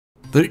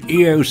The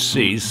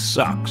EOC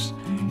sucks.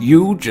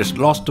 You just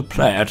lost a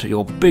player to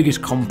your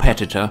biggest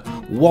competitor,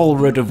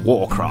 World of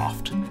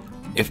Warcraft.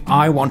 If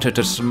I wanted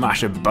to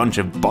smash a bunch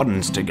of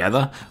buttons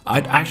together,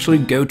 I'd actually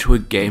go to a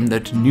game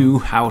that knew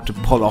how to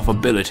pull off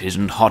abilities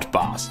and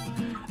hotbars.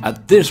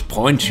 At this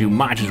point, you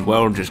might as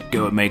well just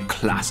go and make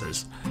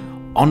classes.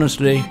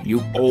 Honestly, you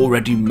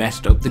already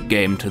messed up the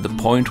game to the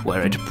point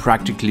where it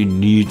practically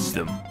needs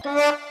them.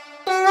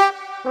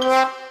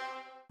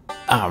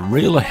 I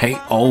really hate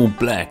old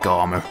black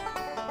armor.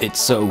 It's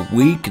so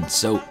weak and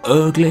so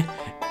ugly,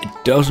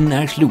 it doesn't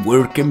actually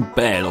work in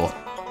battle.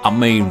 I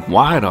mean,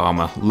 white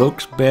armor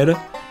looks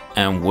better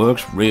and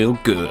works real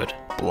good.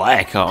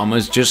 Black armor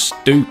is just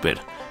stupid.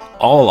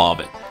 All of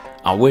it.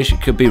 I wish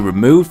it could be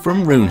removed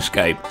from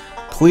RuneScape.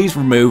 Please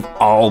remove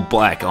all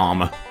black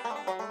armor.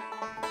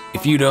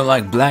 If you don't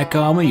like black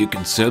armor, you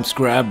can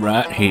subscribe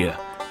right here.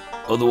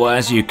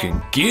 Otherwise, you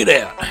can get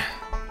out.